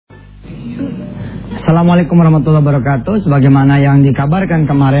Assalamualaikum warahmatullahi wabarakatuh. Sebagaimana yang dikabarkan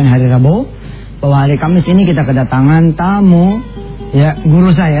kemarin hari Rabu, bahwa hari Kamis ini kita kedatangan tamu, ya,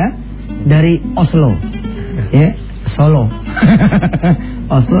 guru saya dari Oslo, ya, Solo.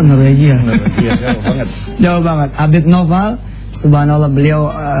 Oslo, Norwegia. Jauh banget. Jauh banget. Habib Noval, subhanallah, beliau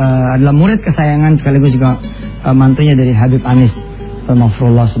adalah murid kesayangan sekaligus juga mantunya dari Habib Anis.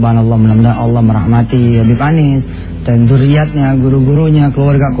 Alhamdulillah, subhanallah, mudah-mudahan Allah merahmati Habib Anis dan zuriatnya, guru-gurunya,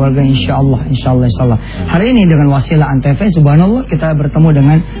 keluarga-keluarga, insyaallah. Hari ini dengan wasilah Antv, subhanallah, kita bertemu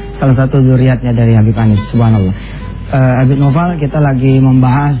dengan salah satu zuriatnya dari Habib Anis, subhanallah. Habib Noval, kita lagi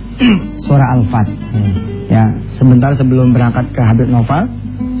membahas surah Al-Fath. Ya, sebentar sebelum berangkat ke Habib Noval,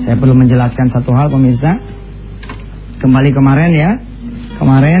 saya perlu menjelaskan satu hal, pemirsa. Kembali kemarin, ya,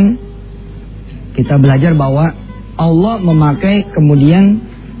 kemarin kita belajar bahwa Allah memakai kemudian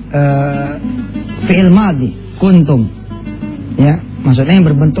fi'il madhi, kuntum, ya, maksudnya yang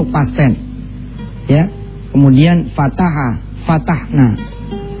berbentuk past tense, ya. Kemudian fataha, fatahna,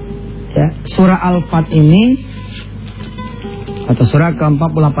 ya. Surah Al-Fath ini atau surah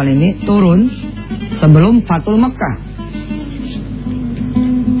ke-48 ini turun sebelum Fathul Makkah.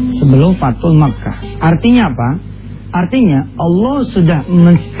 Sebelum Fathul Makkah. Artinya apa? Artinya Allah sudah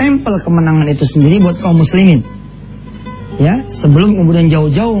menstempel kemenangan itu sendiri buat kaum muslimin, ya, sebelum kemudian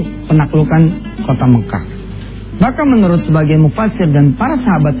jauh-jauh penaklukan kota Mekah. Bahkan menurut sebagian mufassir dan para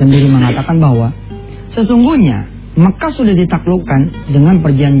sahabat sendiri mengatakan bahwa sesungguhnya Mekah sudah ditaklukkan dengan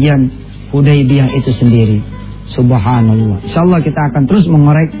perjanjian Hudaybiyah itu sendiri. Subhanallah. Insyaallah kita akan terus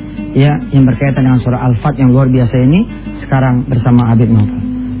mengorek, ya, yang berkaitan dengan surah Al-Fath yang luar biasa ini sekarang bersama Habib Novel.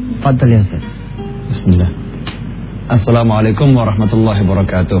 Fadhil ya Ustaz. Bismillah. Assalamualaikum warahmatullahi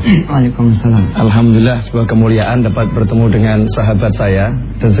wabarakatuh. Waalaikumsalam. Alhamdulillah, sebuah kemuliaan dapat bertemu dengan sahabat saya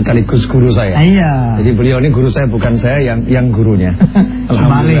dan sekaligus guru saya. Iya. Jadi beliau ini guru saya, bukan saya yang gurunya.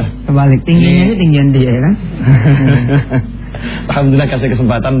 Alhamdulillah. Kebalik. Tingginya ini tinggian dia, kan? Alhamdulillah kasih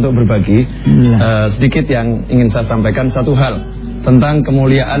kesempatan untuk berbagi. Sedikit yang ingin saya sampaikan, satu hal tentang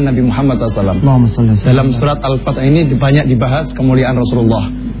kemuliaan Nabi Muhammad SAW. Dalam surat Al-Fath ini banyak dibahas kemuliaan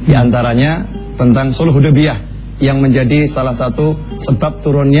Rasulullah. Di antaranya tentang sulh Hudaybiyah, yang menjadi salah satu sebab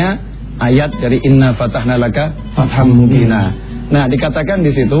turunnya ayat dari Inna Fatahna Laka Fatham Mubina. Nah, dikatakan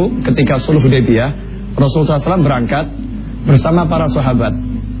di situ ketika sulh Hudaybiyah, Rasulullah SAW berangkat bersama para sahabat.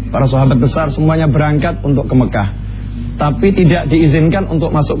 Para sahabat besar semuanya berangkat untuk ke Mekah, tapi tidak diizinkan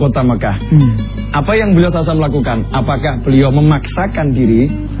untuk masuk kota Mekah. Apa yang beliau SAW lakukan? Apakah beliau memaksakan diri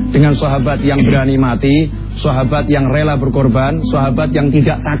dengan sahabat yang berani mati, sahabat yang rela berkorban, sahabat yang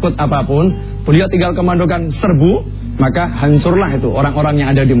tidak takut apapun? Beliau tinggal komandokan serbu, maka hancurlah itu orang-orang yang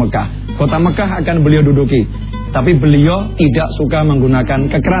ada di Mekah. Kota Mekah akan beliau duduki. Tapi beliau tidak suka menggunakan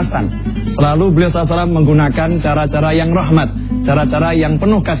kekerasan. Selalu beliau SAW menggunakan cara-cara yang rahmat, cara-cara yang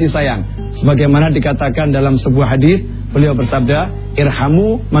penuh kasih sayang. Sebagaimana dikatakan dalam sebuah hadis, beliau bersabda,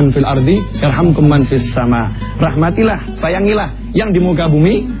 irhamu man fil ardi, irhamkum man fis sama. Rahmatilah, sayangilah yang di muka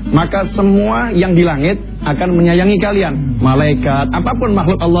bumi, maka semua yang di langit akan menyayangi kalian. Malaikat, apapun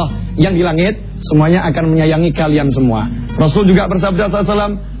makhluk Allah yang di langit, semuanya akan menyayangi kalian semua. Rasul juga bersabda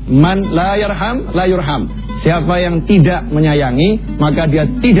SAW, man la yarham la yurham. Siapa yang tidak menyayangi, maka dia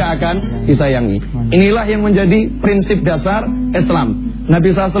tidak akan disayangi. Inilah yang menjadi prinsip dasar Islam.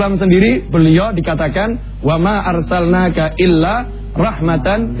 Nabi SAW sendiri, beliau dikatakan, wa ma arsalnaka illa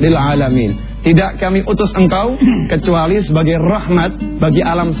rahmatan lil alamin. Tidak kami utus engkau kecuali sebagai rahmat bagi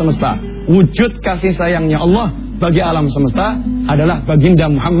alam semesta. Wujud kasih sayangnya Allah bagi alam semesta adalah baginda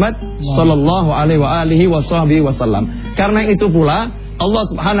Muhammad sallallahu alaihi wasallam. Karena itu pula Allah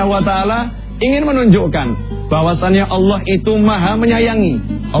Subhanahu wa taala ingin menunjukkan bahwasannya Allah itu Maha menyayangi.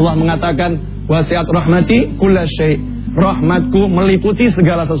 Allah mengatakan, wasi'at rahmati kullasyai'. Rahmatku meliputi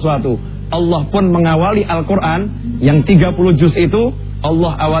segala sesuatu. Allah pun mengawali Al-Quran yang 30 juz itu,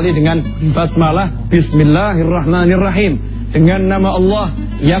 Allah awali dengan basmalah, bismillahirrahmanirrahim, dengan nama Allah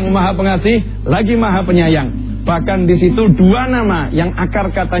yang Maha Pengasih lagi Maha Penyayang. Bahkan di situ dua nama yang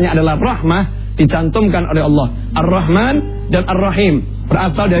akar katanya adalah rahmah dicantumkan oleh Allah, Ar-Rahman dan Ar-Rahim,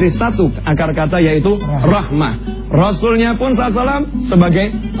 berasal dari satu akar kata yaitu rahmah. Rasulnya pun SAW sebagai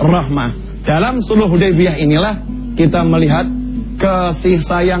rahmah. Dalam sulh Hudaybiyah inilah kita melihat kasih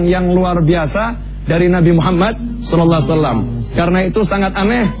sayang yang luar biasa dari Nabi Muhammad SAW. Karena itu sangat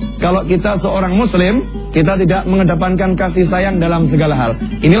aneh kalau kita seorang muslim, kita tidak mengedepankan kasih sayang dalam segala hal.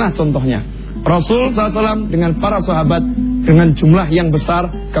 Inilah contohnya. Rasul SAW dengan para sahabat dengan jumlah yang besar,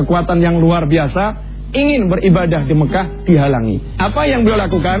 kekuatan yang luar biasa, ingin beribadah di Mekah, dihalangi. Apa yang beliau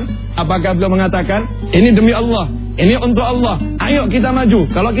lakukan? Apakah beliau mengatakan, ini demi Allah, ini untuk Allah, ayo kita maju,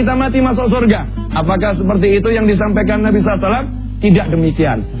 kalau kita mati masuk surga? Apakah seperti itu yang disampaikan Nabi SAW? Tidak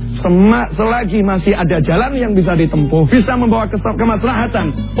demikian. selagi masih ada jalan yang bisa ditempuh, bisa membawa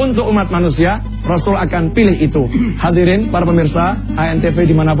kemaslahatan untuk umat manusia, Rasul akan pilih itu. Hadirin para pemirsa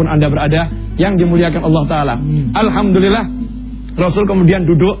ANTV dimanapun Anda berada yang dimuliakan Allah Ta'ala. Alhamdulillah, Rasul kemudian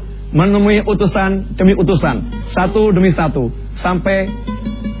duduk menemui utusan demi utusan, satu demi satu, sampai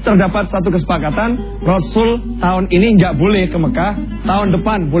terdapat satu kesepakatan, Rasul tahun ini nggak boleh ke Mekah, tahun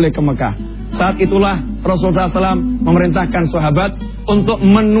depan boleh ke Mekah. Saat itulah Rasul SAW memerintahkan sahabat untuk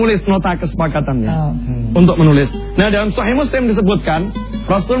menulis nota kesepakatannya. Untuk menulis. Nah, dalam Sahih Muslim disebutkan,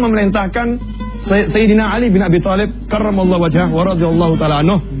 Rasul memerintahkan Sayyidina Ali bin Abi Thalib karramallahu wajhahu wa radhiyallahu ta'ala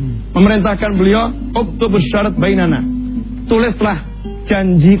anhu, memerintahkan beliau, uktubus syarat bainana. Tulislah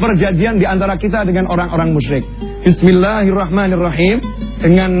janji perjanjian di antara kita dengan orang-orang musyrik. Bismillahirrahmanirrahim.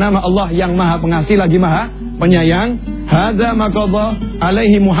 Dengan nama Allah yang Maha Pengasih lagi Maha Penyayang. Hadza maqadha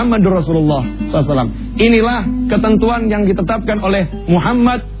alaihi Muhammadur Rasulullah SAW. Inilah ketentuan yang ditetapkan oleh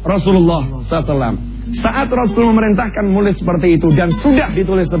Muhammad Rasulullah SAW. Saat Rasul memerintahkan menulis seperti itu dan sudah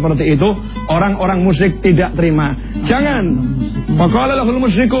ditulis seperti itu, orang-orang musyrik tidak terima. Jangan. Faqala lahul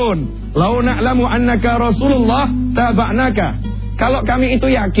musyrikun, "Lau na'lamu annaka Rasulullah taba'naka." Kalau kami itu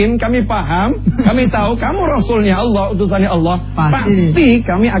yakin, kami paham, kami tahu kamu Rasulnya Allah, utusannya Allah, pasti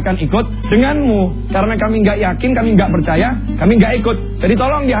kami akan ikut denganmu. Karena kami nggak yakin, kami nggak percaya, kami nggak ikut. Jadi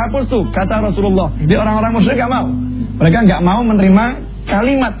tolong dihapus tuh kata Rasulullah. Di orang-orang musyrik nggak mau. Mereka nggak mau menerima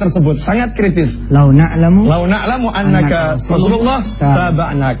kalimat tersebut, sangat kritis. Lau na'lamu annaka Rasulullah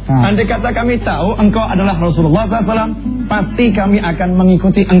taba'nak. Andai kata kami tahu engkau adalah Rasulullah SAW, pasti kami akan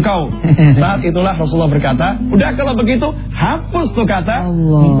mengikuti engkau. Saat itulah Rasulullah berkata, udah kalau begitu hapus tuh kata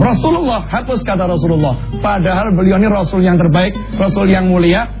Rasulullah, hapus kata Rasulullah. Padahal beliau ini Rasul yang terbaik, Rasul yang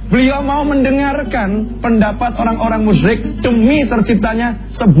mulia. Beliau mau mendengarkan pendapat orang-orang musyrik demi terciptanya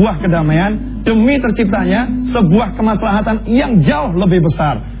sebuah kedamaian, demi terciptanya sebuah kemaslahatan yang jauh lebih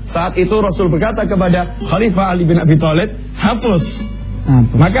besar. Saat itu Rasul berkata kepada Khalifah Ali bin Abi Thalib, hapus.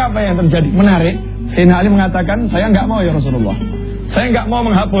 Maka apa yang terjadi? Menarik. Sayyidina Ali mengatakan, saya nggak mau ya Rasulullah. Saya nggak mau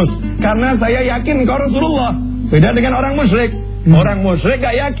menghapus karena saya yakin kau Rasulullah. Beda dengan orang musyrik. Orang musyrik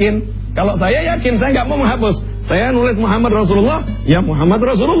nggak yakin. Kalau saya yakin, saya nggak mau menghapus. Saya nulis Muhammad Rasulullah, ya Muhammad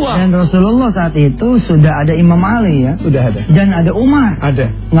Rasulullah. Dan Rasulullah saat itu sudah ada Imam Ali ya. Sudah ada. Dan ada Umar.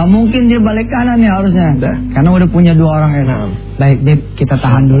 Ada. Nggak mungkin dia balik kanan ya harusnya. Ada. Karena udah punya dua orang ya. Baik, Dip, kita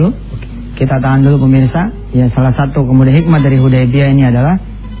tahan dulu. Kita tahan dulu pemirsa. Ya, salah satu kemudian hikmah dari Hudaybiyah ini adalah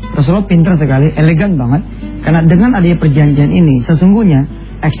Rasulullah pintar sekali, elegan banget. Karena dengan adanya perjanjian ini, sesungguhnya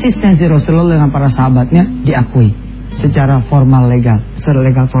eksistensi Rasulullah dengan para sahabatnya diakui secara formal legal, secara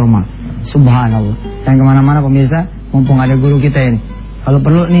legal formal. Subhanallah. Dan kemana-mana pemirsa, mumpung ada guru kita ini, kalau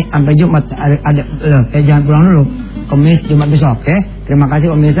perlu nih sampai Jumat ada jangan pulang dulu, Kamis Jumat besok, oke? Terima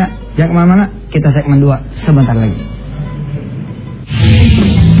kasih pemirsa. Jangan kemana-mana, kita segmen 2 sebentar lagi.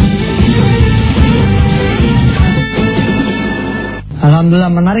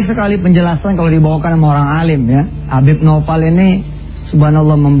 Alhamdulillah, menarik sekali penjelasan kalau dibawakan sama orang alim ya. Habib Naufal ini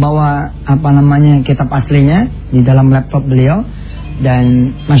subhanallah membawa kitab aslinya di dalam laptop beliau.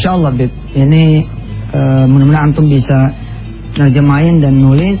 Dan Masya Allah Bib, ini mudah-mudahan antum bisa terjemahin dan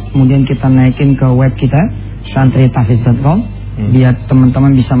nulis, kemudian kita naikin ke web kita santritafis.com biar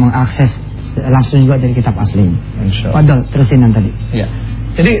teman-teman bisa mengakses langsung juga dari kitab asli. Padahal terusin tadi. Ya.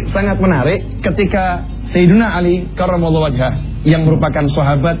 Jadi sangat menarik ketika Sayyidina Ali karramallahu wajhah yang merupakan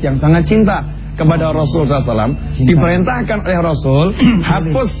sahabat yang sangat cinta kepada Rasul SAW diperintahkan oleh Rasul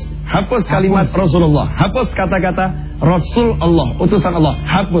hapus kalimat Rasulullah, hapus kata-kata Rasul Allah, utusan Allah,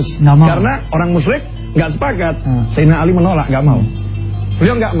 hapus. Karena orang musyrik nggak sepakat. Sayyidina Ali menolak, nggak mau.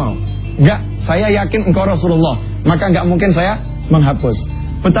 Beliau nggak mau. Nggak, saya yakin engkau Rasulullah, maka nggak mungkin saya menghapus.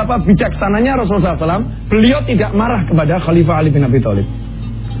 Betapa bijaksananya Rasulullah SAW, beliau tidak marah kepada Khalifah Ali bin Abi Thalib.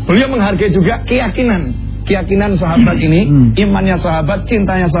 Beliau menghargai juga keyakinan sahabat ini, imannya sahabat,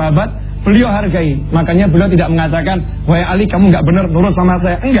 cintanya sahabat. Beliau hargai, makanya beliau tidak mengatakan, wahai Ali kamu nggak benar nurut sama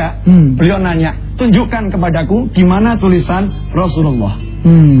saya. Enggak, beliau nanya, tunjukkan kepadaku di mana tulisan Rasulullah.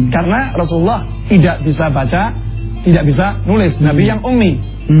 Karena Rasulullah tidak bisa baca, tidak bisa nulis, Nabi yang ummi.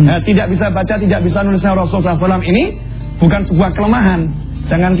 Tidak bisa baca, tidak bisa nulisnya Rasulullah SAW ini bukan sebuah kelemahan.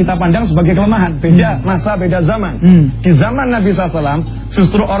 Jangan kita pandang sebagai kelemahan. Beda masa, beda zaman. Di zaman Nabi SAW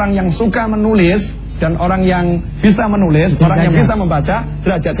justru orang yang suka menulis dan orang yang bisa menulis, orang yang bisa membaca,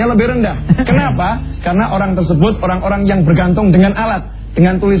 derajatnya lebih rendah. Kenapa? Karena orang tersebut orang-orang yang bergantung dengan alat,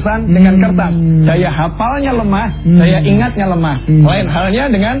 dengan tulisan, dengan kertas. Daya hafalnya lemah, daya ingatnya lemah. Lain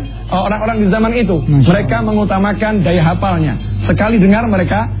halnya dengan orang-orang di zaman itu. Mereka mengutamakan daya hafalnya. Sekali dengar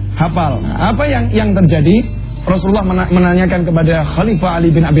mereka hafal. Nah, apa yang terjadi? Rasulullah menanyakan kepada Khalifah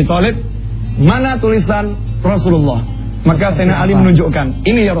Ali bin Abi Thalib, mana tulisan Rasulullah? Maka Sayyidina Ali menunjukkan,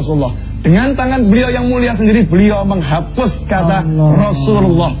 ini ya Rasulullah, dengan tangan beliau yang mulia sendiri, beliau menghapus kata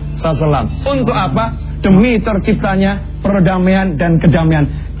Rasulullah SAW. Untuk apa? Demi terciptanya perdamaian dan kedamaian.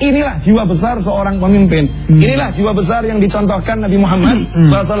 Inilah jiwa besar seorang pemimpin. Inilah jiwa besar yang dicontohkan Nabi Muhammad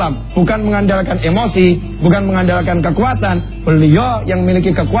SAW. Bukan mengandalkan emosi, bukan mengandalkan kekuatan. Beliau yang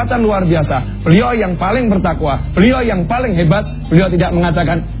memiliki kekuatan luar biasa. Beliau yang paling bertakwa. Beliau yang paling hebat. Beliau tidak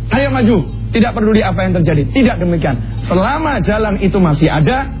mengatakan, ayo maju, tidak peduli apa yang terjadi. Tidak demikian. Selama jalan itu masih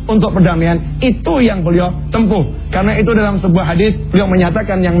ada untuk perdamaian, itu yang beliau tempuh. Karena itu dalam sebuah hadis beliau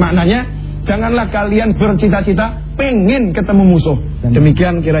menyatakan yang maknanya, janganlah kalian bercita-cita pengen ketemu musuh.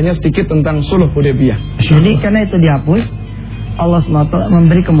 Demikian kiranya sedikit tentang Sulh Hudaybiyah. Jadi karena itu dihapus, Allah SWT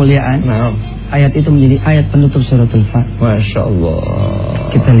memberi kemuliaan. Ayat itu menjadi ayat penutup suratul Fath. Masya Allah.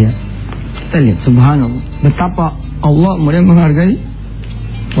 Kita lihat, subhanallah, betapa Allah kemudian menghargai.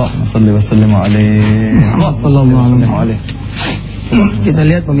 Allahumma salli wa sallim alaihi. Kita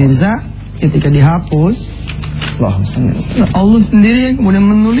lihat pemirsa, ketika dihapus, Allah sendiri yang kemudian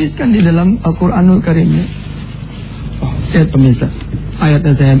menuliskan di dalam Al-Quranul Karim. Lihat pemirsa,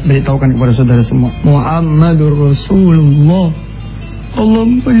 ayatnya saya beritahukan kepada saudara semua. Muhammadur Rasulullah. Allah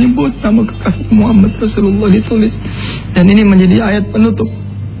menyebut nama kekasih Muhammad Rasulullah ditulis. Dan ini menjadi ayat penutup.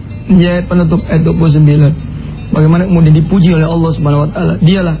 Menjadi ayat penutup ayat 29. Bagaimana kemudian dipuji oleh Allah Subhanahu wa taala.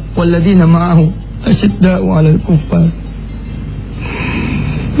 Dialah walladzina ma'ahu asyidda'u 'alal kuffar.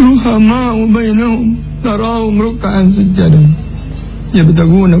 Ruhama'u bainahum tarahum ruk'an sujadan.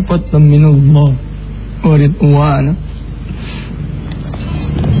 Yabtaguna fadlan minallah wa ridwana.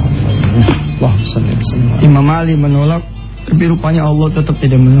 Imam Ali menolak, tapi rupanya Allah tetap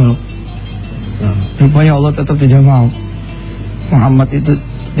tidak menolak. Rupanya Allah tetap tidak mau Muhammad itu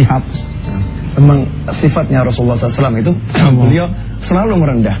dihapus. Memang sifatnya Rasulullah SAW itu beliau selalu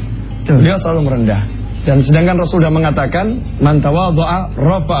merendah. Beliau selalu merendah. Dan sedangkan Rasul sudah mengatakan, man tawadha'a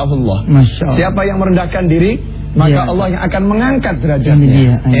rafa'ahullah. Siapa yang merendahkan diri, maka Allah yang akan mengangkat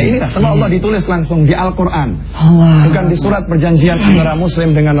derajatnya. Inilah semua Allah ditulis langsung di Al-Quran. Bukan di surat perjanjian antara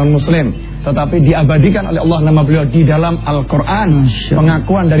Muslim dengan non-Muslim, tetapi diabadikan oleh Allah nama beliau di dalam Al-Quran.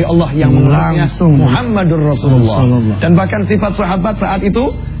 Pengakuan dari Allah yang mengulasnya Muhammadur Rasulullah. Dan bahkan sifat sahabat saat itu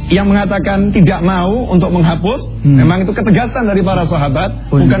yang mengatakan tidak mau untuk menghapus, memang itu ketegasan dari para sahabat,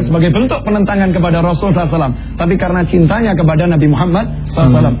 bukan sebagai bentuk penentangan kepada Rasul SAW, tapi karena cintanya kepada Nabi Muhammad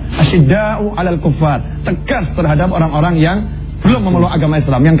SAW. Asyidda'u 'alal kuffar, tegas terhadap orang-orang yang belum memeluk agama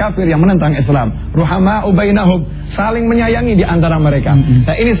Islam, yang kafir, yang menentang Islam. Ruhama'u bainahum, saling menyayangi di antara mereka.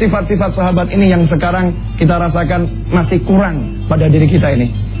 Nah, ini sifat-sifat sahabat ini yang sekarang kita rasakan masih kurang pada diri kita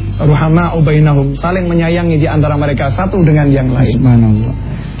ini. Ruhama'u bainahum, saling menyayangi di antara mereka satu dengan yang lain. Subhanallah.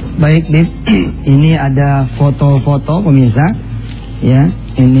 Baik, Bib, ini ada foto-foto pemirsa. Ya,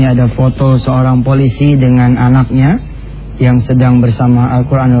 ini ada foto seorang polisi dengan anaknya yang sedang bersama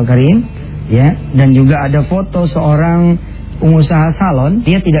Al-Quranul Karim. Ya, dan juga ada foto seorang pengusaha salon.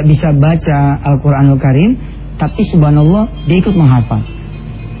 Dia tidak bisa baca Al-Quranul Karim, tapi subhanallah dia ikut menghafal.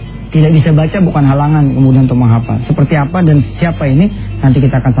 Tidak bisa baca bukan halangan kemudian untuk menghafal. Seperti apa dan siapa ini, nanti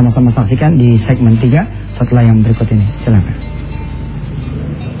kita akan sama-sama saksikan di segmen 3 setelah yang berikut ini. Silakan.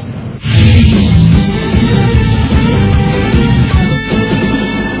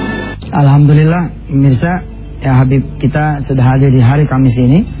 Alhamdulillah pemirsa, ya Habib kita sudah hadir di hari Kamis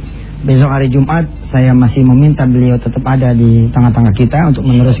ini. Besok hari Jumat saya masih meminta beliau tetap ada di tengah-tengah kita untuk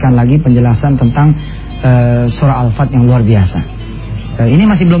meneruskan lagi penjelasan tentang surah Al-Fath yang luar biasa. Ini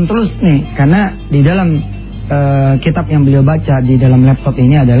masih belum terus nih, karena di dalam kitab yang beliau baca di dalam laptop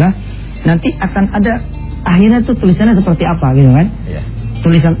ini adalah nanti akan ada akhirnya tuh tulisannya seperti apa gitu kan?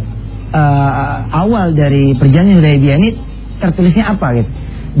 Tulisan awal dari perjanjian Hudaybiyah ini tertulisnya apa gitu?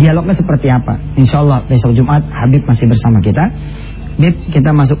 Dialognya seperti apa? Insyaallah besok Jumat Habib masih bersama kita. Bib,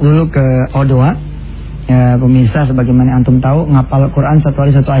 kita masuk dulu ke O2. Ya, pemirsa, sebagaimana antum tahu, ngapal Quran satu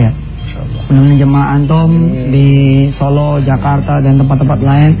hari satu ayat. Mudah-mudahan jemaah antum di Solo, Jakarta dan tempat-tempat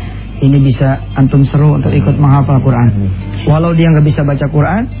lain ini bisa antum seru untuk ikut menghafal Quran. Walau dia nggak bisa baca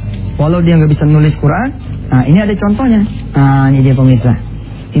Quran, walau dia nggak bisa nulis Quran. Nah, ini ada contohnya. Nah, ini dia pemirsa.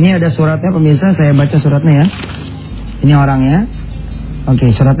 Ini ada suratnya pemirsa, saya baca suratnya ya. Ini orangnya.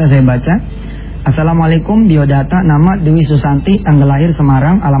 Oke, suratnya saya baca. Assalamualaikum, biodata, nama Dewi Susanti, tanggal lahir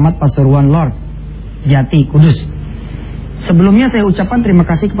Semarang, alamat Pasuruan Lor, Jati, Kudus. Sebelumnya saya ucapkan terima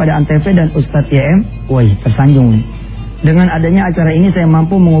kasih kepada Antv dan Ustadz YM. Wih, tersanjung nih. Dengan adanya acara ini saya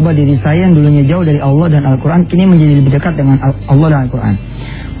mampu mengubah diri saya yang dulunya jauh dari Allah dan Al-Quran, kini menjadi lebih dekat dengan Allah dan Al-Quran.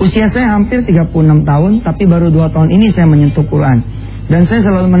 Usia saya hampir 36 tahun, tapi baru 2 tahun ini saya menyentuh Quran. Dan saya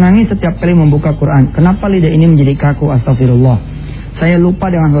selalu menangis setiap kali membuka Quran. Kenapa lidah ini menjadi kaku? Astagfirullah. Saya lupa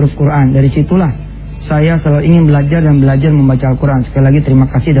dengan huruf Quran. Dari situlah Saya selalu ingin belajar dan belajar membaca Al-Quran. Sekali lagi terima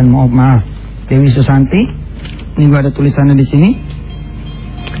kasih dan maaf. Dewi Susanti. Ini gua ada tulisannya di sini.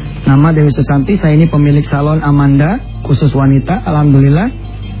 Nama Dewi Susanti. Saya ini pemilik salon Amanda khusus wanita. Alhamdulillah.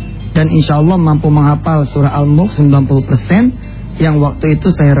 Dan insya Allah mampu menghafal surah Al-Mulk 90% yang waktu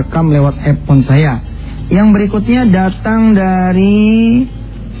itu saya rekam lewat handphone saya. Yang berikutnya datang dari,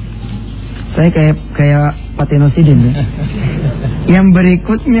 saya kayak Patinosidin ya. Yang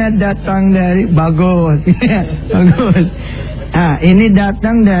berikutnya datang dari bagus. Bagus. Nah, ini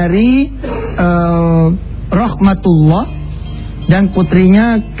datang dari Rahmatullah dan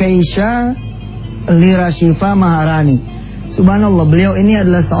putrinya Keisha Lirashifa Maharani. Subhanallah, beliau ini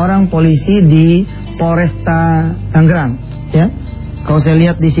adalah seorang polisi di Polresta Tangerang, ya. Kalau saya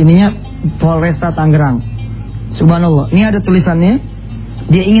lihat di sininya Polresta Tangerang. Subhanallah, ini ada tulisannya.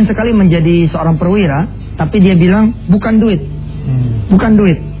 Dia ingin sekali menjadi seorang perwira, tapi dia bilang bukan duit. Bukan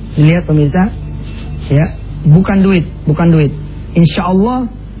duit. Lihat pemirsa, ya, bukan duit, bukan duit. Insya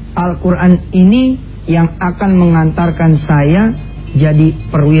Allah Al-Quran ini yang akan mengantarkan saya jadi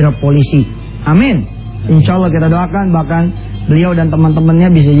perwira polisi. Amin. Insya Allah kita doakan, bahkan beliau dan teman-temannya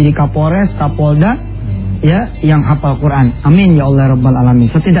bisa jadi Kapolres, Kapolda, ya, yang hafal Quran. Amin ya Allah Rabbal Alamin.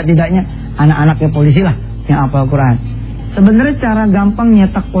 Setidak-tidaknya anak-anaknya polisi lah yang hafal Quran. Sebenarnya cara gampang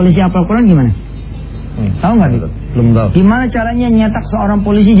nyetak polisi hafal Quran gimana? Tahu nggak? Belum tahu. Gimana caranya nyetak seorang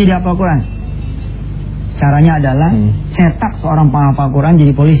polisi jadi hafal Quran? Caranya adalah cetak seorang penghafal Quran jadi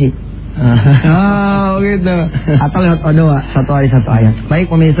polisi. Oh gitu. Atau lewat Odoa, satu hari satu ayat. Baik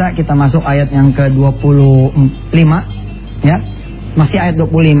pemirsa, kita masuk ayat yang ke-25, ya. Masih ayat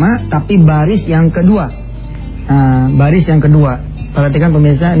 25 tapi baris yang kedua. Baris yang kedua. Perhatikan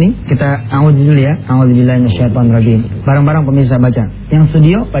pemirsa, ini kita a'udzu dulu ya. A'udzubillahi minasyaitonirrajim. Bareng-bareng pemirsa baca. Yang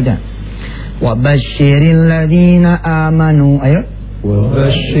studio baca. Wa basyiril ladzina amanu. Ayo.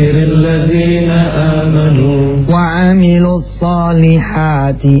 Wabashiril ladzina amanu Wa amilus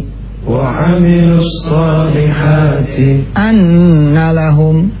salihati وعملوا الصالحات أن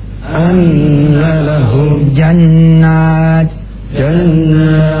لهم jannat.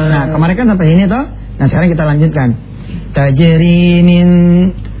 Nah, kemarin kan sampai ini toh. Nah, sekarang kita lanjutkan. Tajri min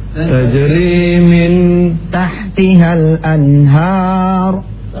tahtihal anhar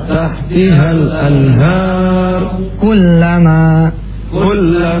kullama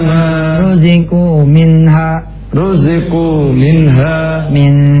ruziku minha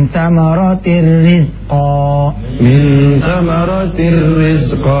min tamaratir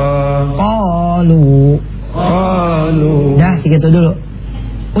rizqa qalu. Dah segitu dulu.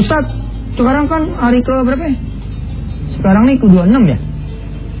 Ustaz, sekarang kan hari ke berapa ya? Sekarang nih ke 26 ya?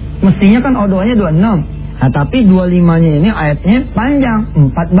 Mestinya kan doanya 26. Nah, tapi 25-nya ini ayatnya panjang,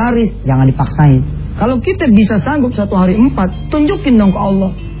 4 baris, jangan dipaksain. Kalau kita bisa sanggup satu hari 4, tunjukin dong ke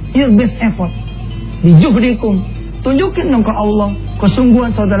Allah. Your best effort. Bijuhdikum, tunjukin dong ke Allah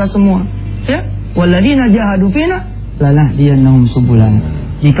kesungguhan saudara semua, ya. Walladzina jahadu fina lanahdiyannahum subulana.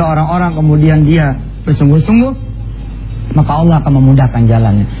 Jika orang-orang kemudian dia bersungguh-sungguh, maka Allah akan memudahkan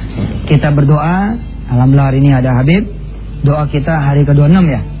jalannya. Kita berdoa. Alhamdulillah hari ini ada Habib. Doa kita hari ke-26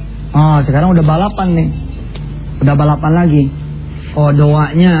 ya. Oh, sekarang udah balapan nih. Udah balapan lagi. Oh,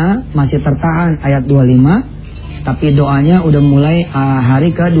 doanya masih tertahan ayat 25, tapi doanya udah mulai hari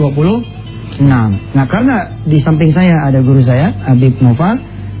ke-26. Nah, karena di samping saya ada guru saya, Habib Noval,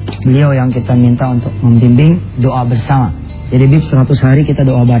 beliau yang kita minta untuk membimbing doa bersama. Jadi Habib 100 hari kita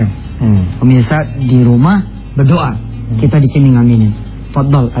doa bareng. Pemirsa di rumah berdoa, kita di sini ngaminin.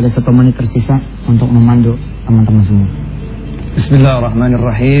 Fadhal, ada 1 menit tersisa untuk memandu teman-teman semua.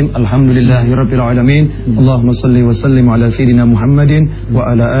 Bismillahirrahmanirrahim. Alhamdulillahirabbil alamin. Allahumma shalli wa sallim ala sayidina Muhammadin wa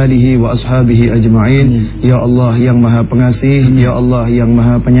ala alihi wa ashabihi ajma'in. Ya Allah yang Maha Pengasih, ya Allah yang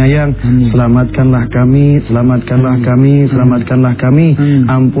Maha Penyayang, selamatkanlah kami, selamatkanlah kami, selamatkanlah kami.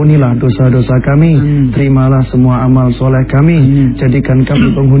 Ampunilah dosa-dosa kami, terimalah semua amal soleh kami, jadikan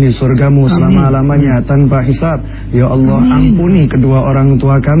kami penghuni surgamu selama-lamanya tanpa hisab. Ya Allah, ampuni kedua orang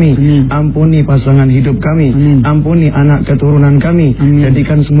tua kami, ampuni pasangan hidup kami, ampuni anak keturunan kami,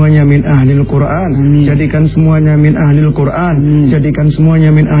 jadikan semuanya min ahlil Quran, jadikan semuanya min ahlil Quran, jadikan semuanya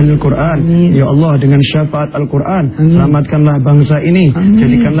min ahlil Quran. Ya Allah, dengan syafaat Al-Quran, selamatkanlah bangsa ini,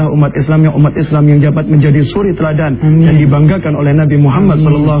 jadikanlah umat Islam yang dapat menjadi suri teladan yang dibanggakan oleh Nabi Muhammad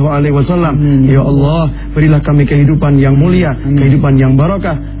sallallahu alaihi wasallam. Ya Allah, berilah kami kehidupan yang mulia, kehidupan yang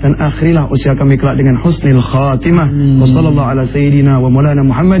barakah, dan akhirilah usia kami kelak dengan husnul khatimah. Wa sallallahu ala sayyidina wa maulana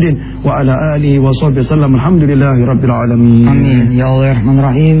Muhammadin wa ala alihi wa sahbihi sallam. Alhamdulillahirabbil alamin. Amin. Ya Allah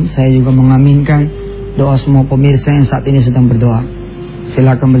Rahman-Rahim. Saya juga mengaminkan doa semua pemirsa yang saat ini sedang berdoa.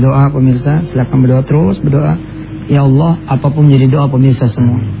 Silakan berdoa pemirsa, silakan berdoa, terus berdoa. Ya Allah, apapun jadi doa pemirsa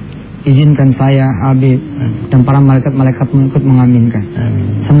semua. izinkan saya, Habib, dan para malaikat-malaikat ikut mengaminkan.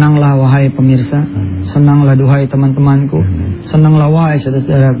 Senanglah wahai pemirsa, senanglah duhai teman-temanku, senanglah wahai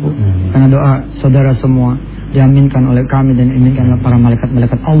saudara-saudaraku, karena doa saudara semua diaminkan oleh kami dan diaminkan oleh para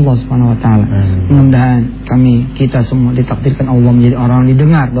malaikat-malaikat Allah Subhanahu wa taala. Mudah-mudahan kita semua ditakdirkan Allah menjadi orang yang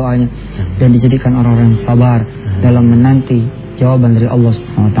didengar doanya dan dijadikan orang-orang yang sabar dalam menanti jawaban dari Allah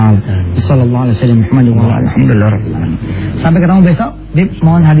Subhanahu wa taala. Sallallahu alaihi wasallam Muhammad wa alhamdulillah. Sampai ketemu besok. Bib,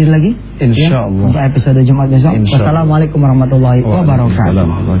 mohon hadir lagi insyaallah untuk episode Jumat besok. Wassalamualaikum warahmatullahi wabarakatuh. Waalaikumsalam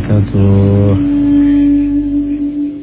warahmatullahi wabarakatuh.